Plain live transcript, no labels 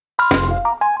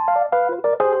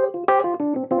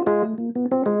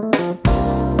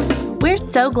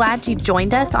so glad you've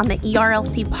joined us on the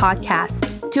ERLC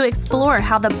podcast to explore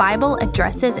how the Bible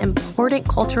addresses important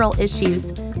cultural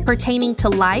issues pertaining to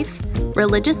life,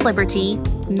 religious liberty,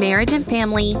 marriage and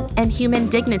family, and human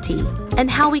dignity, and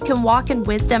how we can walk in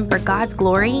wisdom for God's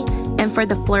glory and for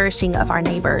the flourishing of our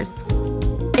neighbors.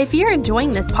 If you're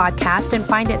enjoying this podcast and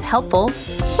find it helpful,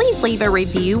 please leave a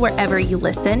review wherever you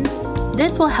listen.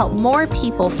 This will help more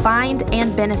people find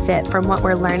and benefit from what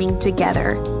we're learning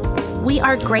together. We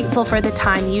are grateful for the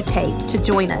time you take to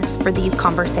join us for these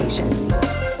conversations.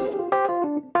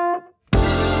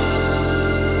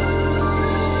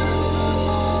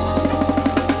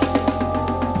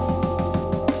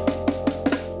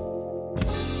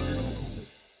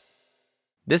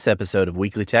 This episode of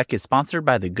Weekly Tech is sponsored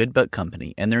by the Good Book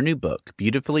Company and their new book,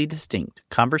 Beautifully Distinct,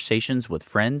 Conversations with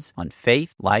Friends on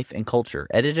Faith, Life, and Culture,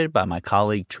 edited by my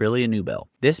colleague Trillia Newbell.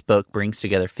 This book brings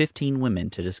together 15 women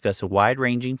to discuss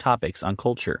wide-ranging topics on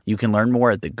culture. You can learn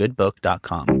more at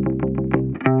thegoodbook.com.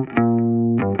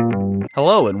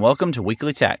 Hello and welcome to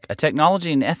Weekly Tech, a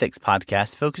technology and ethics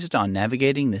podcast focused on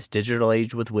navigating this digital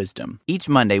age with wisdom. Each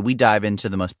Monday, we dive into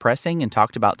the most pressing and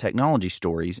talked about technology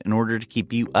stories in order to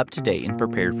keep you up to date and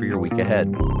prepared for your week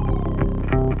ahead.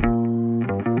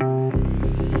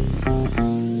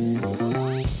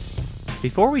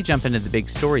 Before we jump into the big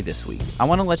story this week, I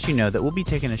want to let you know that we'll be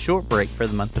taking a short break for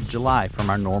the month of July from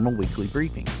our normal weekly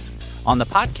briefings. On the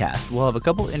podcast, we'll have a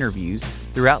couple interviews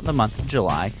throughout the month of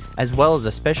July, as well as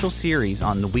a special series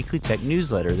on the Weekly Tech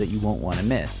newsletter that you won't want to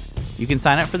miss. You can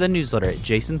sign up for the newsletter at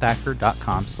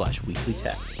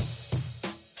jasonthacker.com/weeklytech.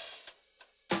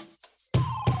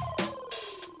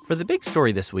 For the big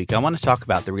story this week, I want to talk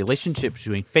about the relationship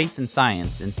between faith and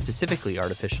science, and specifically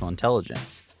artificial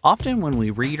intelligence. Often when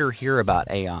we read or hear about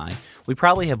AI, we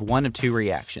probably have one of two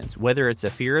reactions, whether it's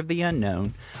a fear of the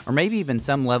unknown or maybe even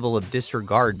some level of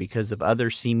disregard because of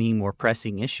other seeming more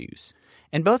pressing issues.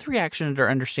 And both reactions are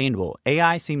understandable.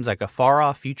 AI seems like a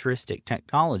far-off futuristic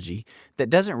technology that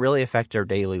doesn't really affect our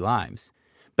daily lives.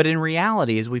 But in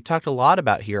reality, as we've talked a lot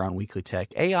about here on Weekly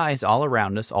Tech, AI is all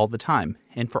around us all the time.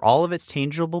 And for all of its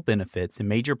tangible benefits and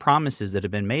major promises that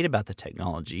have been made about the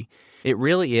technology, it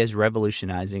really is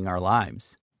revolutionizing our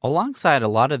lives. Alongside a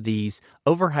lot of these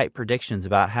overhyped predictions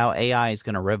about how AI is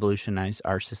going to revolutionize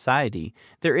our society,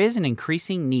 there is an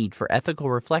increasing need for ethical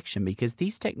reflection because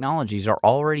these technologies are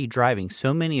already driving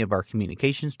so many of our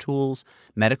communications tools,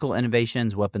 medical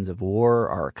innovations, weapons of war,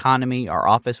 our economy, our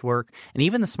office work, and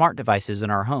even the smart devices in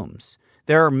our homes.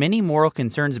 There are many moral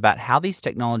concerns about how these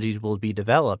technologies will be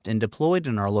developed and deployed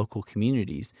in our local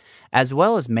communities, as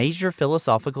well as major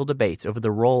philosophical debates over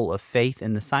the role of faith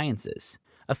in the sciences.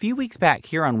 A few weeks back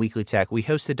here on Weekly Tech, we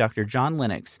hosted Dr. John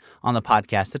Lennox on the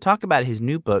podcast to talk about his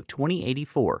new book,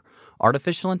 2084,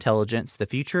 Artificial Intelligence, the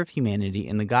Future of Humanity,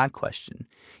 and the God Question.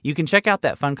 You can check out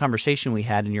that fun conversation we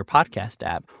had in your podcast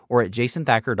app or at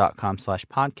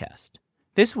jasonthacker.com/podcast.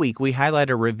 This week, we highlight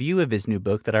a review of his new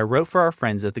book that I wrote for our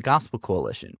friends at the Gospel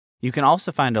Coalition. You can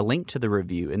also find a link to the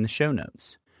review in the show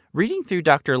notes. Reading through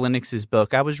Dr. Lennox's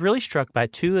book, I was really struck by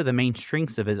two of the main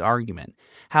strengths of his argument,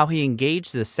 how he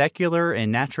engaged the secular and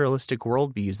naturalistic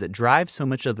worldviews that drive so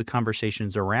much of the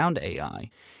conversations around AI,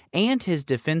 and his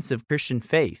defense of Christian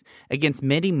faith against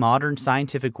many modern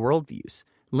scientific worldviews.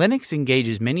 Lennox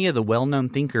engages many of the well-known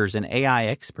thinkers and AI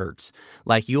experts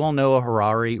like Yuval Noah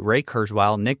Harari, Ray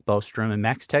Kurzweil, Nick Bostrom, and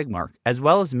Max Tegmark, as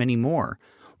well as many more,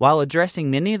 while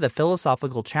addressing many of the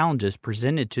philosophical challenges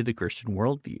presented to the Christian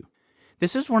worldview.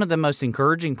 This is one of the most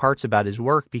encouraging parts about his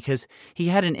work because he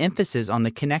had an emphasis on the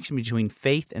connection between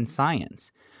faith and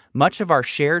science. Much of our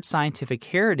shared scientific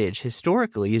heritage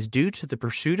historically is due to the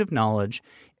pursuit of knowledge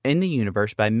in the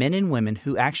universe by men and women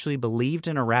who actually believed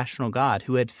in a rational God,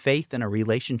 who had faith in a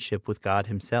relationship with God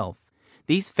himself.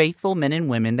 These faithful men and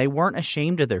women, they weren't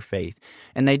ashamed of their faith,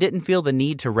 and they didn't feel the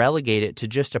need to relegate it to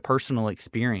just a personal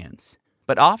experience.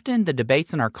 But often the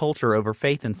debates in our culture over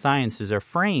faith and sciences are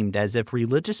framed as if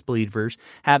religious believers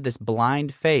have this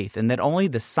blind faith and that only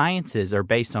the sciences are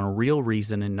based on real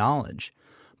reason and knowledge.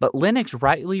 But Lennox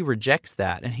rightly rejects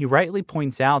that, and he rightly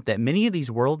points out that many of these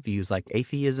worldviews like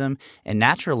atheism and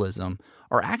naturalism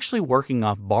are actually working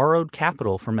off borrowed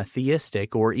capital from a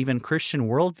theistic or even Christian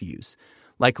worldviews,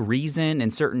 like reason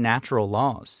and certain natural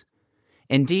laws.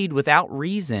 Indeed, without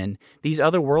reason, these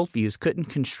other worldviews couldn't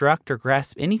construct or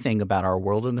grasp anything about our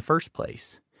world in the first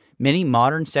place. Many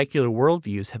modern secular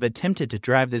worldviews have attempted to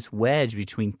drive this wedge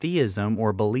between theism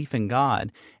or belief in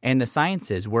God and the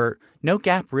sciences where no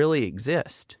gap really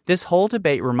exists. This whole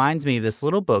debate reminds me of this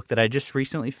little book that I just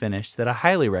recently finished that I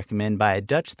highly recommend by a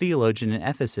Dutch theologian and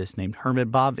ethicist named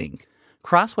Herman Bavinck.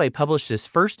 Crossway published his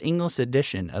first English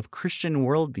edition of Christian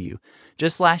Worldview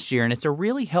just last year, and it's a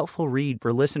really helpful read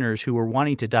for listeners who are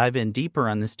wanting to dive in deeper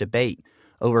on this debate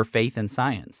over faith and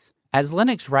science. As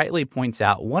Lennox rightly points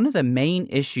out, one of the main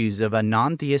issues of a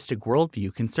non-theistic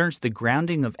worldview concerns the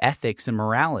grounding of ethics and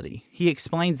morality. He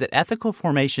explains that ethical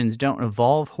formations don't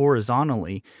evolve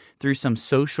horizontally through some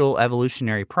social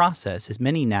evolutionary process, as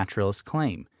many naturalists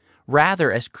claim.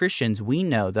 Rather, as Christians, we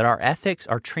know that our ethics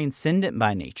are transcendent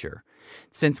by nature,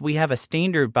 since we have a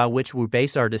standard by which we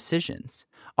base our decisions.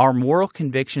 Our moral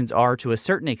convictions are, to a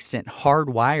certain extent,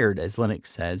 hardwired, as Lennox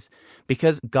says,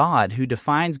 because God, who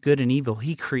defines good and evil,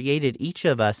 he created each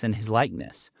of us in his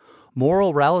likeness.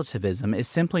 Moral relativism is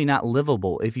simply not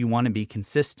livable if you want to be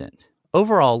consistent.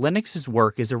 Overall, Lennox's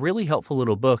work is a really helpful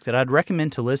little book that I'd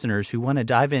recommend to listeners who want to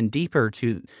dive in deeper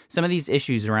to some of these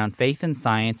issues around faith and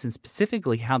science, and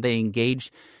specifically how they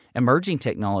engage emerging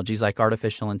technologies like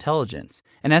artificial intelligence.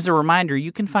 And as a reminder,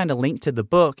 you can find a link to the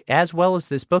book as well as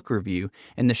this book review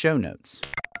in the show notes.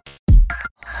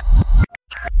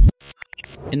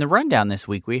 In the rundown this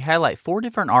week, we highlight 4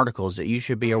 different articles that you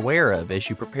should be aware of as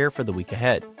you prepare for the week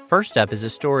ahead. First up is a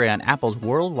story on Apple's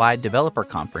Worldwide Developer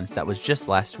Conference that was just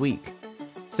last week.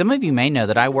 Some of you may know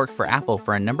that I worked for Apple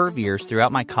for a number of years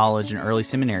throughout my college and early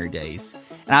seminary days,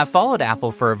 and I've followed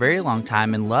Apple for a very long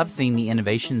time and love seeing the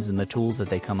innovations and the tools that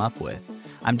they come up with.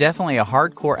 I'm definitely a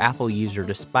hardcore Apple user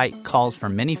despite calls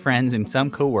from many friends and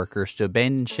some coworkers to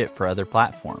abandon ship for other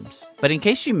platforms. But in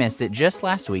case you missed it, just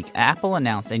last week, Apple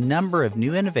announced a number of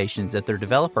new innovations at their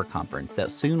developer conference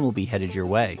that soon will be headed your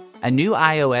way. A new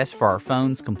iOS for our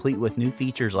phones, complete with new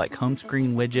features like home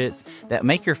screen widgets that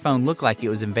make your phone look like it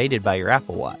was invaded by your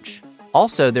Apple Watch.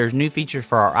 Also, there's new features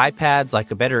for our iPads, like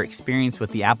a better experience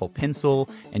with the Apple Pencil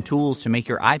and tools to make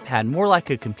your iPad more like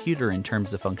a computer in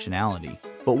terms of functionality.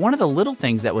 But one of the little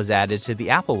things that was added to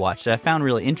the Apple Watch that I found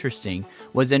really interesting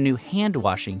was a new hand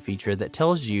washing feature that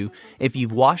tells you if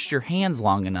you've washed your hands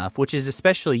long enough, which is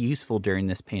especially useful during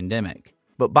this pandemic.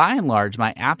 But by and large,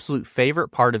 my absolute favorite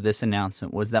part of this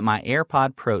announcement was that my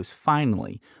AirPod Pros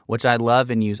finally, which I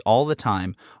love and use all the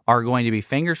time, are going to be,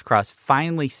 fingers crossed,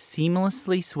 finally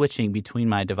seamlessly switching between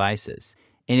my devices.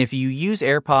 And if you use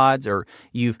AirPods or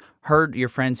you've heard your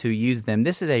friends who use them,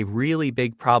 this is a really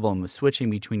big problem with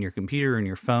switching between your computer and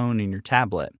your phone and your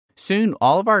tablet. Soon,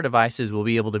 all of our devices will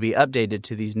be able to be updated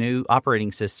to these new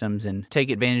operating systems and take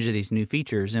advantage of these new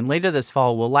features. And later this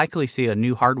fall, we'll likely see a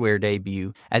new hardware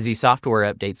debut as these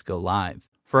software updates go live.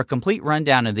 For a complete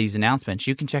rundown of these announcements,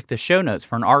 you can check the show notes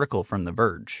for an article from The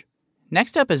Verge.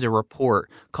 Next up is a report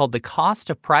called the Cost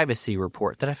of Privacy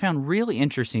Report that I found really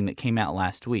interesting that came out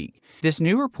last week. This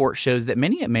new report shows that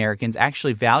many Americans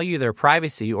actually value their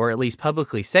privacy, or at least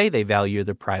publicly say they value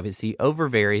their privacy, over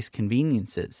various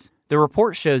conveniences. The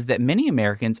report shows that many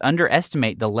Americans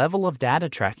underestimate the level of data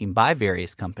tracking by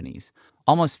various companies.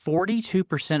 Almost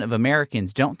 42% of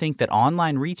Americans don't think that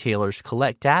online retailers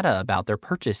collect data about their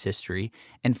purchase history,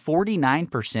 and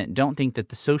 49% don't think that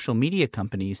the social media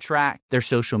companies track their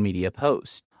social media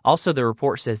posts. Also, the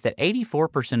report says that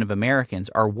 84% of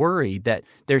Americans are worried that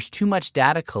there's too much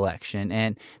data collection,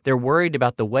 and they're worried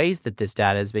about the ways that this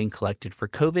data is being collected for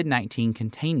COVID-19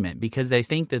 containment because they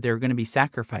think that they're going to be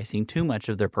sacrificing too much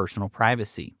of their personal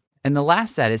privacy. And the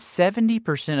last stat is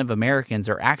 70% of Americans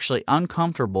are actually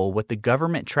uncomfortable with the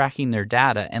government tracking their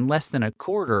data, and less than a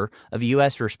quarter of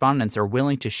U.S. respondents are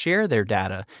willing to share their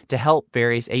data to help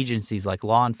various agencies like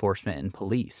law enforcement and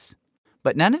police.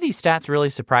 But none of these stats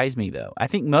really surprise me, though. I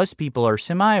think most people are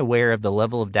semi-aware of the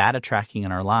level of data tracking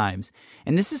in our lives,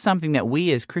 and this is something that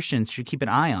we as Christians should keep an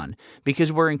eye on,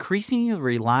 because we're increasingly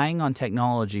relying on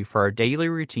technology for our daily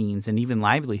routines and even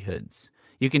livelihoods.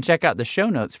 You can check out the show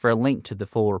notes for a link to the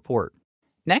full report.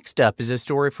 Next up is a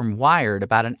story from Wired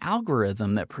about an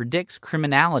algorithm that predicts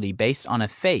criminality based on a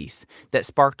face that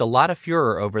sparked a lot of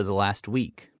furor over the last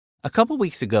week. A couple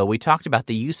weeks ago, we talked about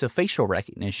the use of facial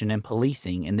recognition in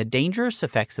policing and the dangerous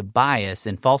effects of bias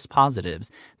and false positives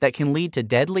that can lead to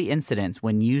deadly incidents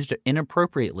when used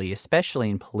inappropriately, especially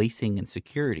in policing and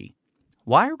security.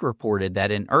 Wired reported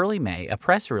that in early May, a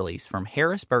press release from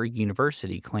Harrisburg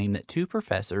University claimed that 2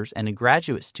 professors and a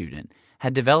graduate student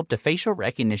had developed a facial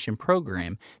recognition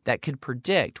program that could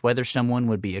predict whether someone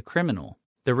would be a criminal.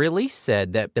 The release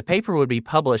said that the paper would be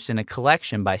published in a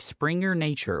collection by Springer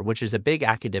Nature, which is a big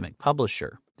academic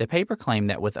publisher. The paper claimed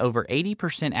that with over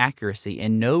 80% accuracy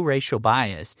and no racial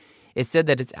bias, it said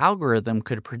that its algorithm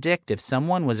could predict if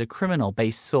someone was a criminal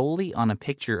based solely on a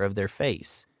picture of their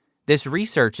face. This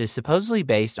research is supposedly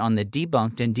based on the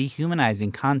debunked and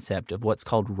dehumanizing concept of what's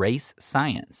called race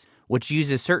science, which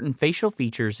uses certain facial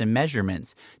features and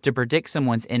measurements to predict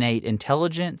someone's innate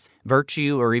intelligence,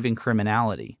 virtue, or even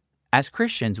criminality. As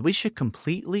Christians, we should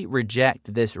completely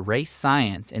reject this race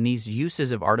science and these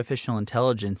uses of artificial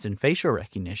intelligence and facial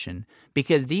recognition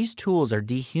because these tools are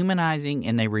dehumanizing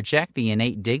and they reject the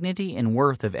innate dignity and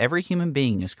worth of every human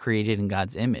being as created in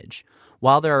God's image.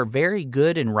 While there are very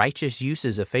good and righteous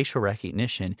uses of facial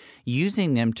recognition,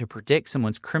 using them to predict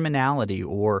someone's criminality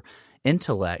or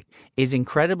intellect is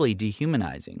incredibly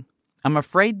dehumanizing. I'm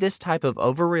afraid this type of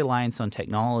over-reliance on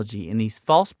technology and these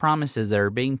false promises that are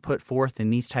being put forth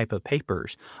in these type of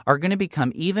papers are going to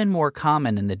become even more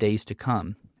common in the days to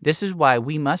come. This is why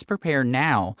we must prepare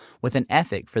now with an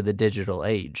ethic for the digital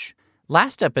age.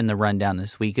 Last up in the rundown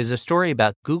this week is a story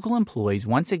about Google employees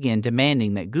once again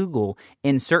demanding that Google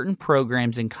end certain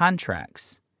programs and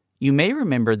contracts. You may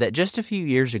remember that just a few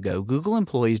years ago, Google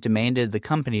employees demanded the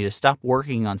company to stop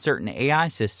working on certain AI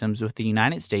systems with the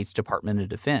United States Department of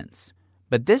Defense.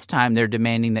 But this time, they're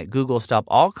demanding that Google stop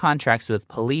all contracts with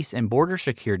police and border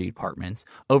security departments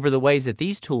over the ways that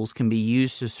these tools can be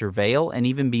used to surveil and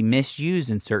even be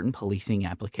misused in certain policing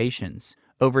applications.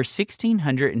 Over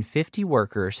 1,650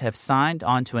 workers have signed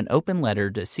onto an open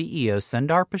letter to CEO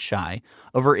Sundar Pichai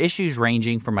over issues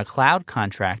ranging from a cloud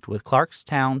contract with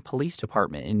Clarkstown Police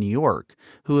Department in New York,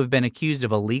 who have been accused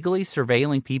of illegally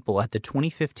surveilling people at the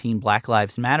 2015 Black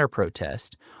Lives Matter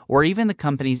protest, or even the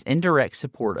company's indirect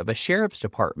support of a sheriff's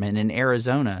department in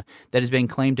Arizona that has been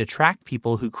claimed to track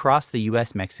people who cross the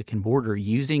U.S.-Mexican border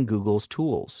using Google's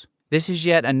tools. This is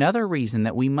yet another reason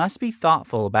that we must be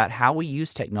thoughtful about how we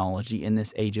use technology in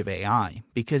this age of AI,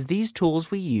 because these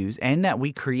tools we use and that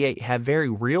we create have very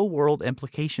real-world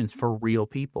implications for real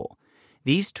people.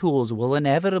 These tools will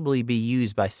inevitably be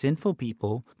used by sinful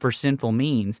people for sinful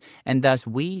means, and thus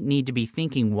we need to be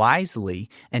thinking wisely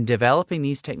and developing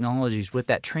these technologies with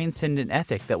that transcendent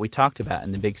ethic that we talked about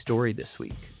in the big story this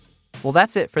week. Well,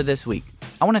 that's it for this week.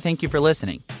 I want to thank you for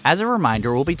listening. As a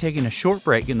reminder, we'll be taking a short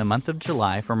break in the month of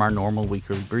July from our normal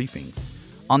weekly briefings.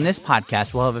 On this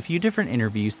podcast, we'll have a few different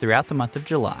interviews throughout the month of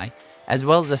July, as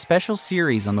well as a special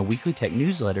series on the Weekly Tech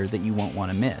newsletter that you won't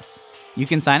want to miss. You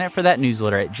can sign up for that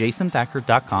newsletter at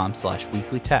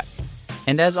jasonthacker.com/weeklytech.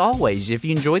 And as always, if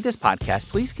you enjoyed this podcast,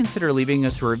 please consider leaving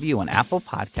us a review on Apple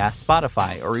Podcasts,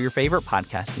 Spotify, or your favorite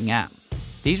podcasting app.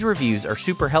 These reviews are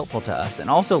super helpful to us and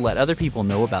also let other people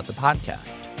know about the podcast.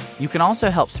 You can also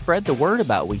help spread the word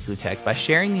about Weekly Tech by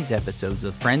sharing these episodes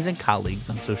with friends and colleagues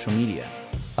on social media.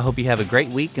 I hope you have a great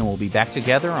week, and we'll be back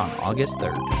together on August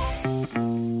 3rd.